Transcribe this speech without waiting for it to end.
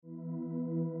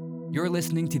You're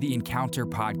listening to the Encounter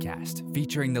Podcast,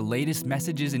 featuring the latest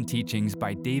messages and teachings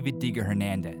by David Diga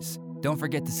Hernandez. Don't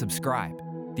forget to subscribe.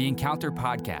 The Encounter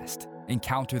Podcast.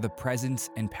 Encounter the presence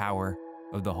and power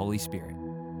of the Holy Spirit.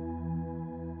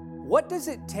 What does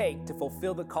it take to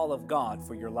fulfill the call of God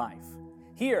for your life?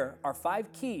 Here are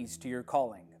 5 keys to your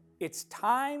calling. It's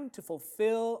time to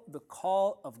fulfill the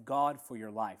call of God for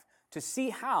your life. To see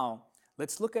how,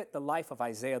 let's look at the life of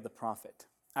Isaiah the prophet.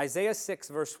 Isaiah 6,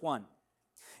 verse 1.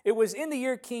 It was in the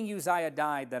year King Uzziah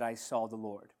died that I saw the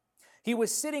Lord. He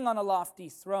was sitting on a lofty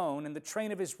throne, and the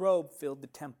train of his robe filled the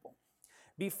temple.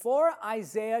 Before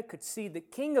Isaiah could see the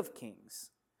King of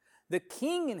Kings, the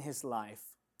king in his life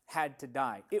had to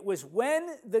die. It was when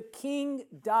the king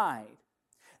died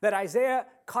that Isaiah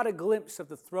caught a glimpse of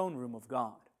the throne room of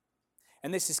God.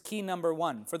 And this is key number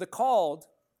 1. For the called,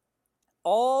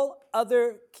 all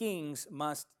other kings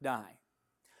must die.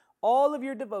 All of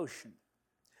your devotion,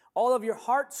 all of your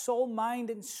heart, soul, mind,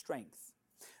 and strength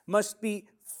must be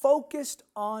focused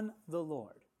on the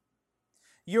Lord.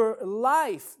 Your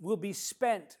life will be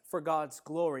spent for God's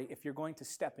glory if you're going to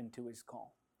step into His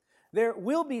call. There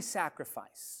will be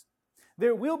sacrifice.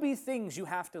 There will be things you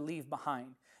have to leave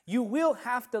behind. You will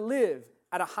have to live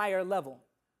at a higher level.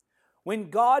 When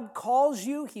God calls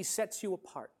you, He sets you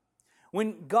apart.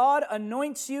 When God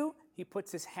anoints you, He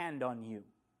puts His hand on you.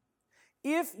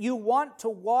 If you want to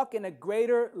walk in a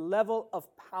greater level of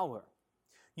power,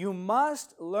 you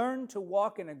must learn to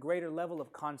walk in a greater level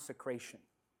of consecration.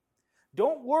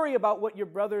 Don't worry about what your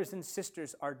brothers and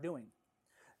sisters are doing.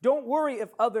 Don't worry if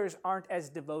others aren't as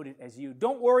devoted as you.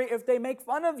 Don't worry if they make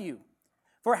fun of you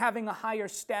for having a higher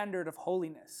standard of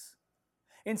holiness.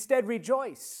 Instead,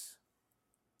 rejoice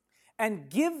and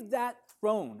give that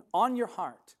throne on your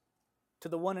heart to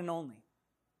the one and only.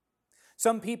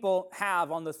 Some people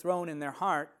have on the throne in their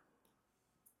heart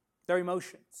their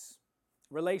emotions,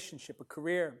 relationship, a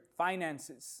career,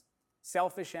 finances,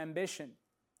 selfish ambition.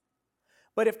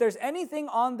 But if there's anything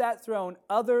on that throne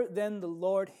other than the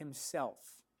Lord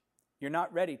Himself, you're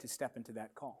not ready to step into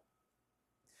that call.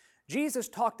 Jesus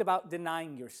talked about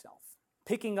denying yourself,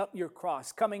 picking up your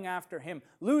cross, coming after Him,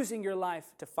 losing your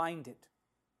life to find it.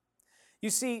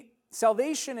 You see,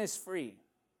 salvation is free,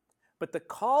 but the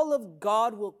call of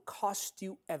God will cost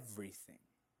you everything.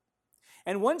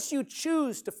 And once you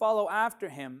choose to follow after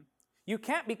Him, you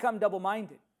can't become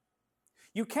double-minded.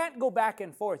 You can't go back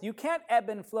and forth. You can't ebb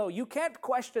and flow. You can't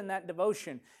question that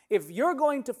devotion. If you're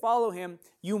going to follow Him,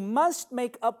 you must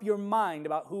make up your mind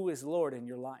about who is Lord in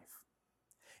your life.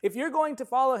 If you're going to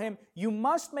follow Him, you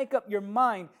must make up your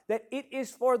mind that it is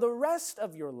for the rest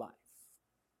of your life.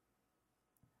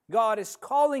 God is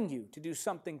calling you to do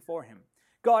something for Him.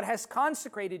 God has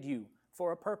consecrated you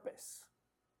for a purpose.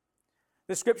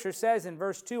 The scripture says in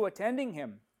verse 2, attending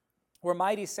Him were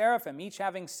mighty seraphim, each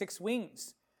having 6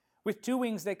 wings. With 2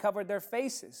 wings they covered their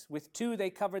faces, with 2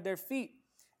 they covered their feet,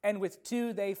 and with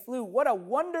 2 they flew. What a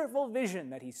wonderful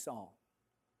vision that he saw.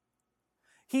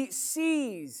 He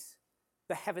sees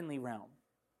the heavenly realm.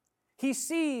 He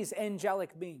sees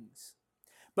angelic beings.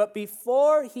 But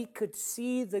before he could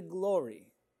see the glory,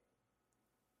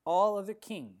 all other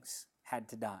kings had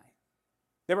to die.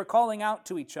 They were calling out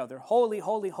to each other, holy,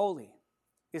 holy, holy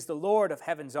is the Lord of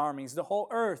heaven's armies. The whole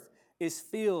earth is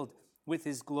filled with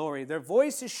His glory. Their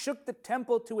voices shook the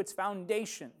temple to its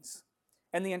foundations,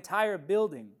 and the entire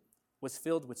building was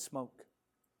filled with smoke.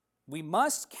 We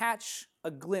must catch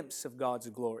a glimpse of God's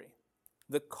glory.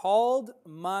 The called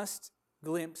must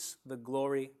glimpse the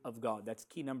glory of God. That's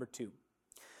key number 2.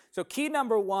 So key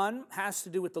number 1 has to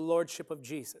do with the lordship of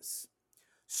Jesus,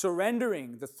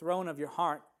 surrendering the throne of your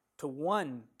heart to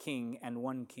one king and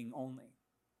one king only.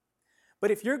 But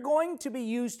if you're going to be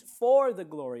used for the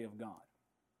glory of God,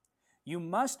 you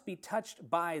must be touched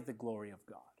by the glory of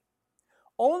God.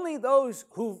 Only those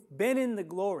who've been in the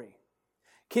glory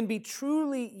can be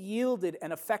truly yielded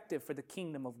and effective for the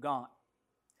kingdom of God.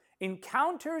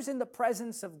 Encounters in the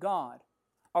presence of God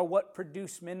are what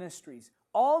produce ministries.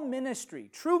 All ministry,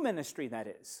 true ministry that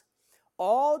is,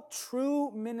 all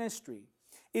true ministry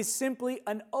is simply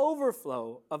an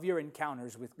overflow of your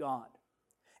encounters with God.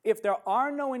 If there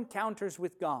are no encounters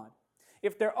with God,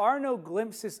 if there are no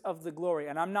glimpses of the glory,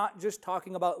 and I'm not just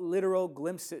talking about literal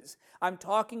glimpses, I'm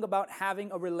talking about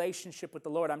having a relationship with the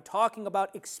Lord. I'm talking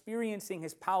about experiencing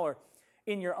His power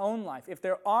in your own life. If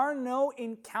there are no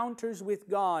encounters with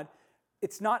God,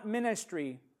 it's not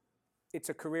ministry, it's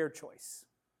a career choice.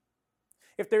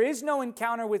 If there is no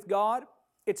encounter with God,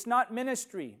 it's not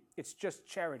ministry, it's just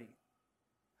charity.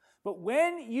 But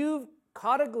when you've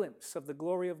caught a glimpse of the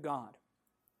glory of God,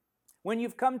 when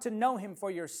you've come to know Him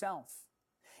for yourself,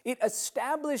 it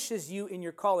establishes you in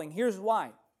your calling. Here's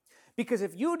why. Because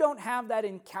if you don't have that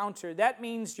encounter, that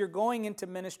means you're going into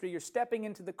ministry, you're stepping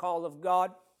into the call of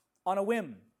God on a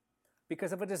whim,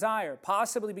 because of a desire,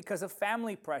 possibly because of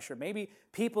family pressure. Maybe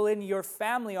people in your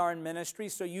family are in ministry,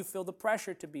 so you feel the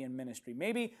pressure to be in ministry.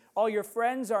 Maybe all your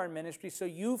friends are in ministry, so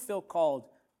you feel called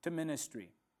to ministry.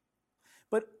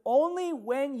 But only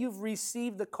when you've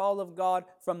received the call of God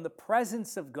from the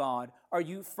presence of God are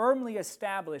you firmly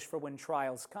established for when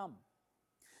trials come.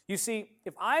 You see,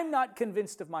 if I'm not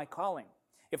convinced of my calling,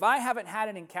 if I haven't had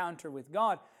an encounter with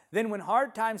God, then when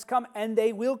hard times come, and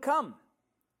they will come,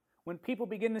 when people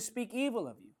begin to speak evil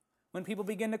of you, when people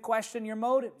begin to question your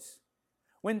motives,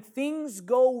 when things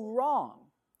go wrong,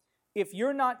 if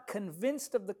you're not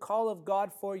convinced of the call of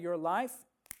God for your life,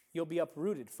 you'll be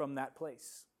uprooted from that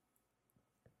place.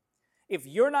 If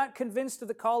you're not convinced of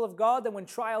the call of God, then when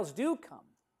trials do come,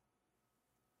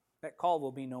 that call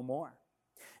will be no more.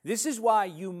 This is why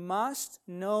you must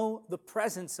know the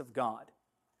presence of God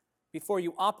before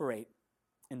you operate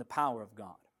in the power of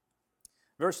God.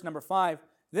 Verse number 5,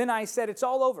 then I said, it's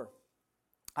all over.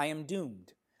 I am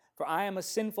doomed, for I am a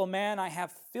sinful man. I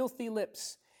have filthy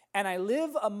lips, and I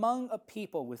live among a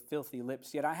people with filthy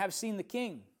lips. Yet I have seen the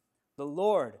King, the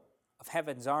Lord of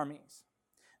heaven's armies.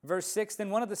 Verse 6, then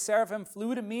one of the seraphim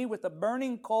flew to me with a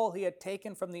burning coal he had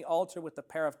taken from the altar with a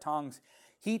pair of tongs.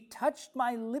 He touched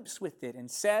my lips with it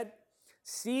and said,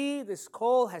 see, this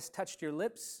coal has touched your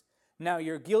lips. Now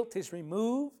your guilt is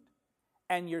removed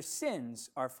and your sins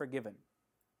are forgiven.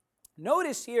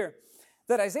 Notice here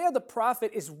that Isaiah the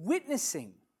prophet is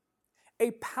witnessing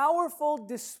a powerful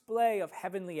display of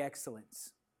heavenly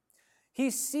excellence.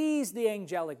 He sees the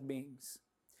angelic beings.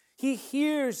 He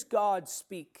hears God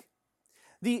speak.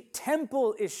 The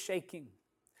temple is shaking.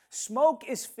 Smoke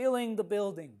is filling the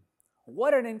building.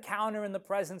 What an encounter in the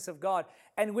presence of God.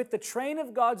 And with the train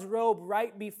of God's robe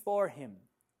right before him,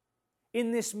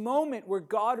 in this moment where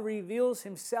God reveals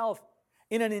himself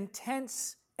in an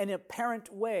intense and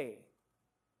apparent way,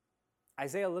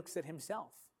 Isaiah looks at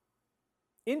himself.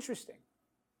 Interesting.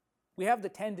 We have the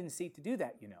tendency to do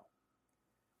that, you know.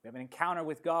 We have an encounter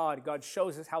with God. God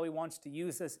shows us how he wants to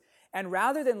use us. And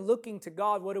rather than looking to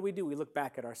God, what do? We look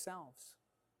back at ourselves.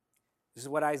 This is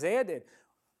what Isaiah did.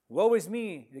 Woe is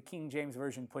me, the King James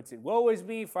Version puts it. Woe is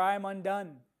me, for I am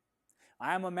undone.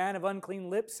 I am a man of unclean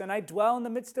lips, and I dwell in the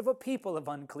midst of a people of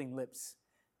unclean lips.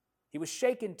 He was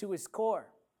shaken to his core.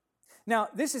 Now,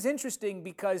 this is interesting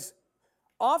because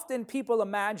often people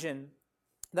imagine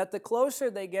that the closer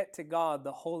they get to God,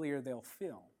 the holier they'll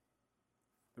feel.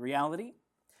 The reality?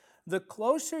 The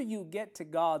closer you get to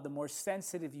God, the more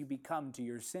sensitive you become to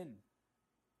your sin.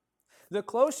 The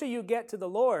closer you get to the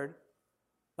Lord,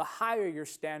 the higher your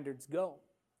standards go.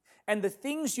 And the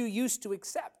things you used to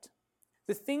accept,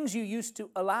 the things you used to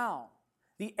allow,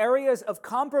 the areas of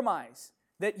compromise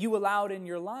that you allowed in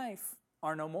your life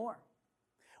are no more.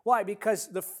 Why? Because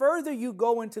the further you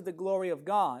go into the glory of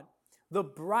God, the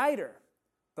brighter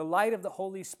the light of the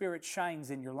Holy Spirit shines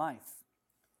in your life.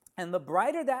 And the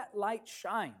brighter that light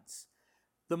shines,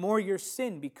 the more your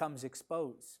sin becomes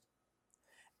exposed.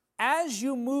 As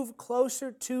you move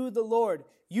closer to the Lord,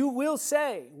 you will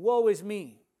say, woe is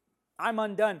me, I'm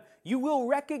undone. You will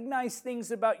recognize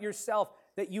things about yourself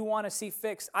that you want to see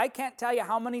fixed. I can't tell you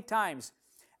how many times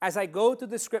as I go through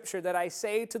the scripture that I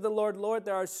say to the Lord, Lord,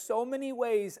 there are so many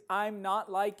ways I'm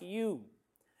not like you.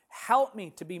 Help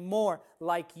me to be more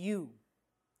like you.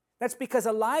 That's because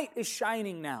a light is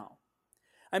shining now.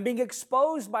 I'm being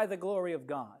exposed by the glory of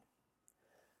God.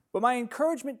 But my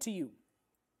encouragement to you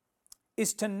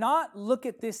is to not look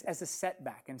at this as a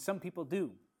setback, and some people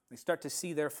do. They start to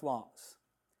see their flaws.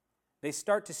 They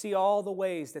start to see all the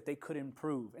ways that they could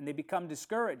improve, and they become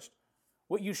discouraged.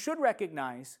 What you should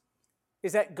recognize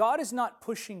is that God is not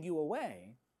pushing you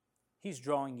away. He's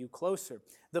drawing you closer.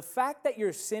 The fact that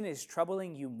your sin is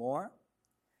troubling you more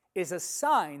is a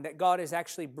sign that God is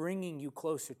actually bringing you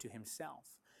closer to himself.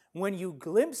 When you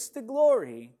glimpse the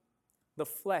glory, the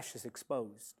flesh is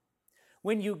exposed.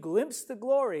 When you glimpse the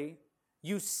glory,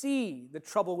 you see the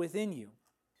trouble within you,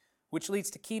 which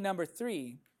leads to key number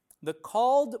 3. The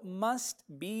called must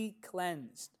be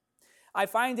cleansed. I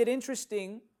find it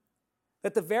interesting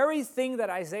that the very thing that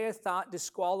Isaiah thought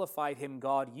disqualified him,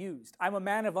 God used. I'm a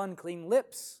man of unclean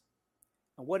lips.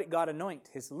 And what did God anoint?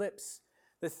 His lips.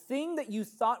 The thing that you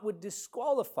thought would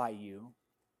disqualify you,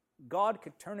 God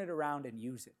could turn it around and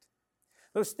use it.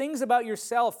 Those things about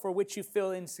yourself for which you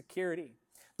feel insecurity,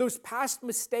 those past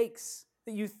mistakes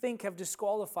that you think have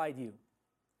disqualified you,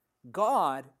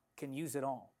 God can use it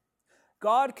all.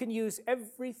 God can use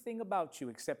everything about you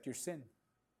except your sin.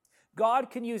 God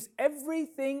can use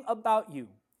everything about you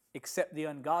except the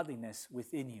ungodliness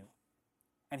within you.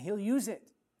 and He'll use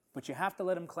it. But you have to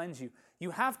let Him cleanse you.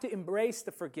 You have to embrace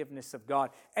the forgiveness of God,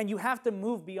 and you have to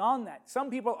move beyond that. Some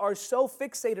people are so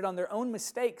fixated on their own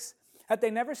mistakes that they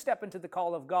never step into the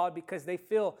call of God because they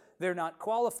feel they're not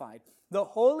qualified. The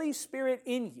Holy Spirit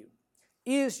in you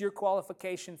is your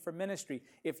qualification for ministry.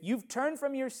 If you've turned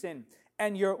from your sin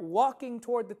and you're walking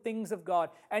toward the things of God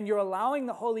and you're allowing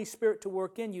the Holy Spirit to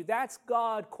work in you, that's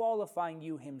God qualifying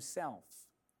you Himself.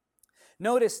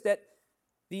 Notice that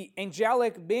the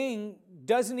angelic being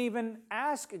doesn't even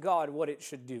ask God what it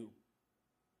should do.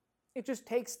 It just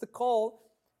takes the call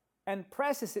and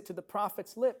presses it to the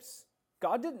prophet's lips.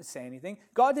 God didn't say anything.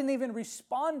 God didn't even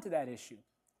respond to that issue.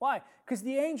 Why? Because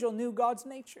the angel knew God's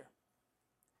nature.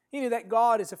 He knew that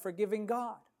God is a forgiving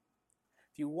God.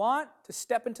 If you want to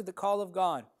step into the call of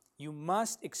God, you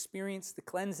must experience the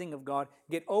cleansing of God.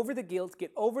 Get over the guilt,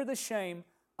 get over the shame,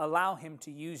 allow Him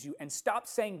to use you, and stop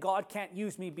saying, God can't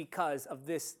use me because of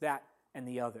this, that, and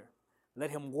the other. Let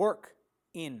Him work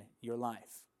in your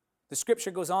life. The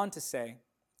scripture goes on to say,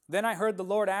 then I heard the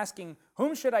Lord asking,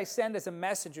 whom should I send as a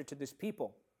messenger to this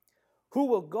people? Who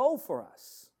will go for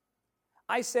us?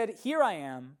 I said, here I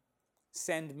am,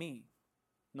 send me.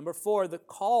 Number 4, the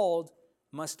called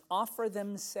must offer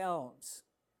themselves.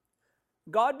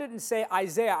 God didn't say,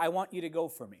 Isaiah, I want you to go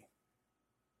for me.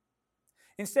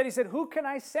 Instead, He said, who can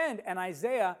I send? And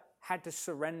Isaiah had to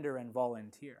surrender and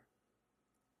volunteer.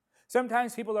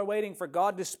 Sometimes people are waiting for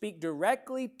God to speak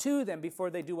directly to them before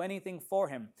they do anything for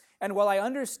Him. And while I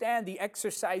understand the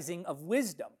exercising of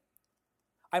wisdom,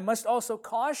 I must also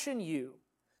caution you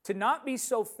to not be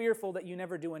so fearful that you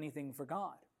never do anything for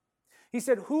God. He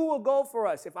said, who will go for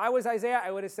us? If I was Isaiah,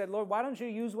 I would have said, Lord, why don't you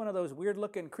use one of those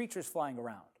weird-looking creatures flying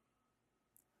around?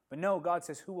 But no, God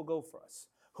says, who will go for us?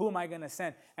 Who am I going to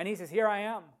send? And He says, here I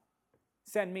am.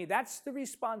 Send me. That's the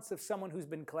response of someone who's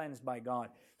been cleansed by God.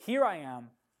 Here I am.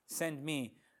 Send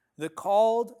me. The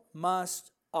called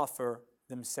must offer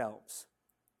themselves.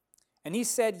 And He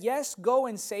said, yes, go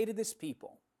and say to this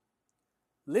people,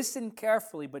 listen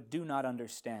carefully, but do not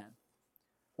understand.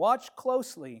 Watch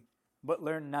closely, but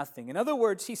learn nothing. In other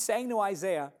words, He's saying to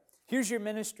Isaiah, here's your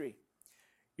ministry.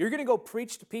 You're going to go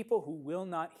preach to people who will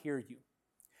not hear you.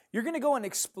 You're going to go and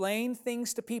explain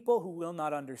things to people who will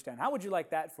not understand. How would you like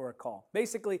that for a call?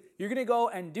 Basically, you're going to go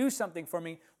and do something for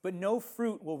me, but no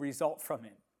fruit will result from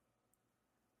it.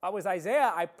 If I was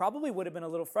Isaiah, I probably would have been a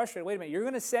little frustrated. Wait a minute, you're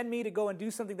going to send me to go and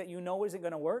do something that you know isn't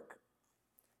going to work?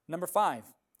 Number 5,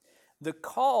 the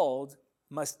called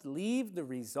must leave the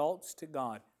results to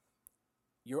God.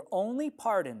 Your only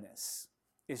part in this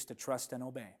is to trust and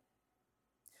obey.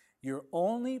 Your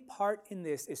only part in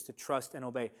this is to trust and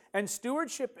obey. And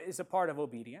stewardship is a part of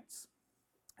obedience.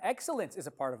 Excellence is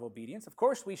a part of obedience. Of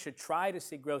course, we should try to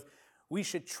see growth. We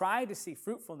should try to see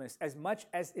fruitfulness as much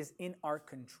as is in our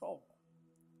control.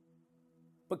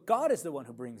 But God is the one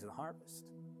who brings the harvest.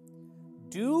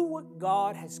 Do what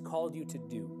God has called you to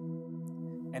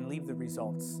do and leave the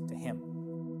results to Him.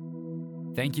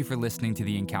 Thank you for listening to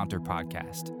the Encounter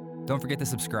Podcast. Don't forget to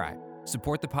subscribe.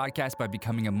 Support the podcast by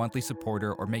becoming a monthly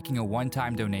supporter or making a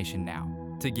one-time donation now.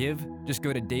 To give, just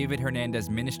go to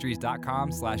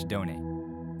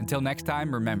davidhernandezministries.com/donate. Until next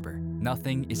time, remember,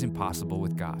 nothing is impossible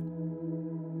with God.